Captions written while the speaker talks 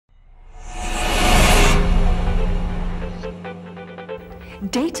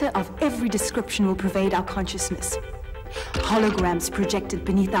Data of every description will pervade our consciousness. Holograms projected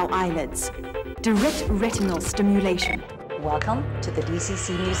beneath our eyelids. Direct retinal stimulation. Welcome to the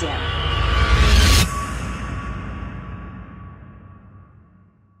DCC Museum.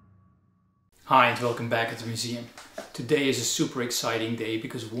 Hi and welcome back at the museum. Today is a super exciting day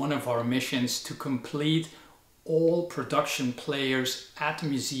because one of our missions to complete all production players at the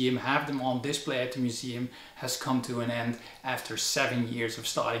museum, have them on display at the museum, has come to an end after 7 years of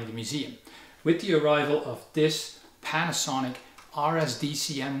starting the museum. With the arrival of this Panasonic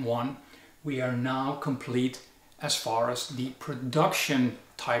RS-DCM1, we are now complete as far as the production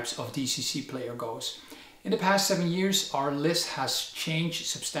types of DCC player goes. In the past 7 years, our list has changed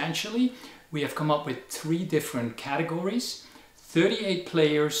substantially. We have come up with 3 different categories, 38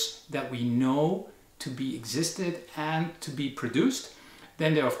 players that we know to be existed and to be produced.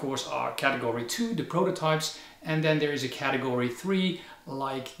 Then there of course are category 2, the prototypes, and then there is a category 3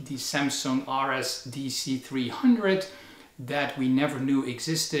 like the Samsung RS-DC300 that we never knew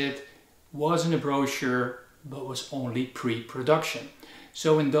existed, was in a brochure, but was only pre-production.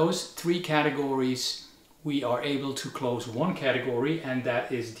 So in those 3 categories we are able to close one category, and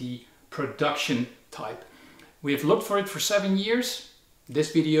that is the production type. We have looked for it for 7 years.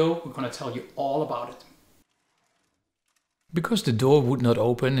 This video, we're going to tell you all about it. Because the door would not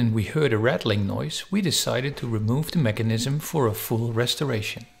open and we heard a rattling noise, we decided to remove the mechanism for a full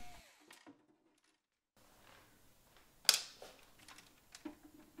restoration.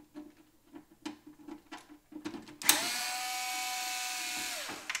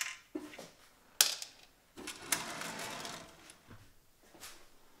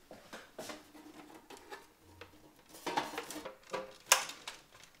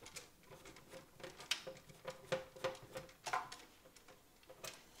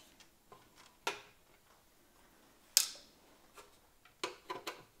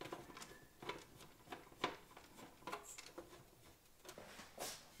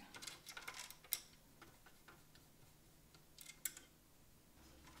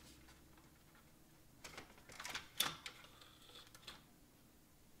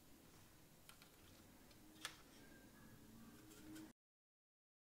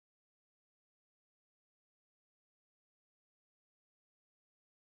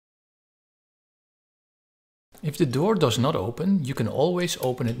 If the door does not open, you can always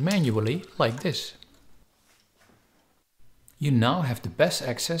open it manually, like this. You now have the best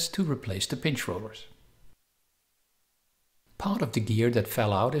access to replace the pinch rollers. Part of the gear that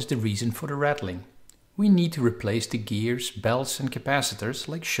fell out is the reason for the rattling. We need to replace the gears, belts and capacitors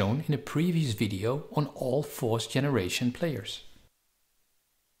like shown in a previous video on all 4th generation players.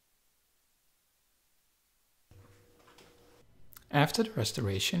 After the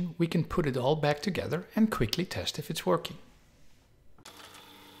restoration, we can put it all back together and quickly test if it's working.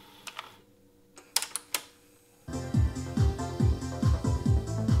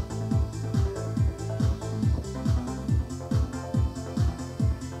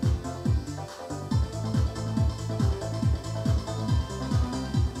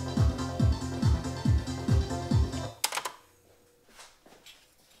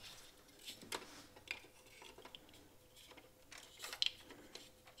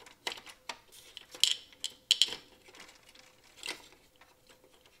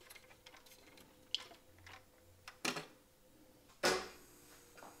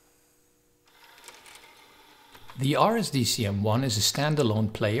 The RS-DCM1 is a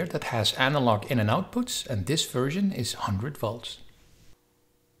standalone player that has analog in and outputs, and this version is 100 volts.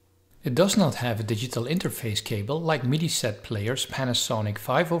 It does not have a digital interface cable like Midi Sized players Panasonic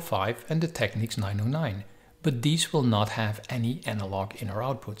 505 and the Technics 909, but these will not have any analog in or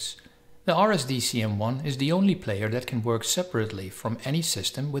outputs. The RS-DCM1 is the only player that can work separately from any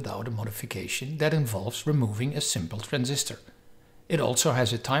system without a modification that involves removing a simple transistor. It also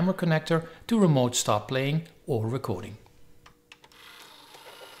has a timer connector to remote stop playing or recording.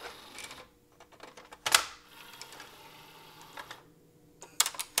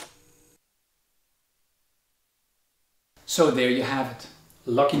 So there you have it.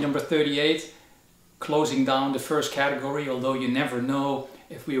 Lucky number 38, closing down the first category, although you never know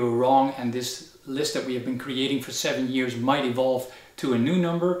if we were wrong and this list that we have been creating for 7 years might evolve to a new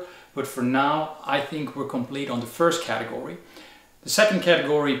number. But for now, I think we're complete on the first category. The second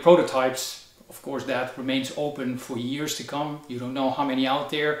category, prototypes, of course that remains open for years to come. You don't know how many out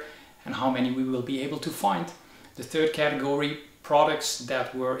there and how many we will be able to find. The third category, products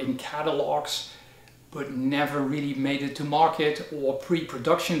that were in catalogs but never really made it to market, or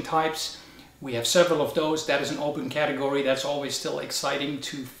pre-production types. We have several of those. That is an open category. That's always still exciting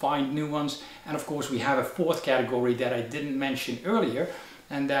to find new ones. And of course we have a fourth category that I didn't mention earlier,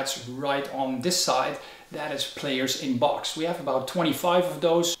 and that's right on this side. That is players in box. We have about 25 of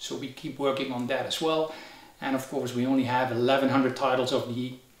those, so we keep working on that as well. And of course we only have 1100 titles of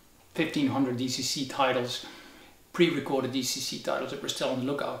the 1500 DCC titles, pre-recorded DCC titles that we're still on the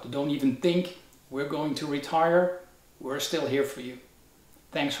lookout. Don't even think we're going to retire. We're still here for you.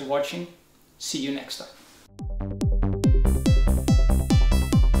 Thanks for watching. See you next time.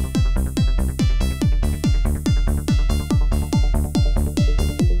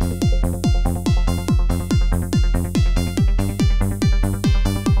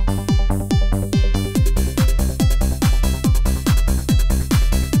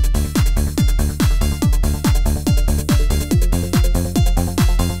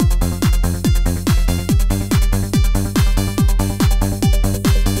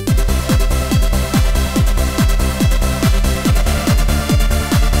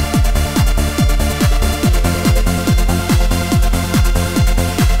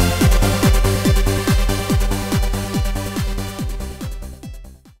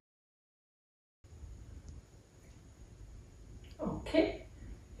 Okay,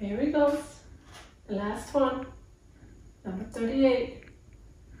 here he goes. The last one, number 38.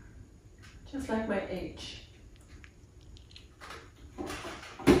 Just like my age.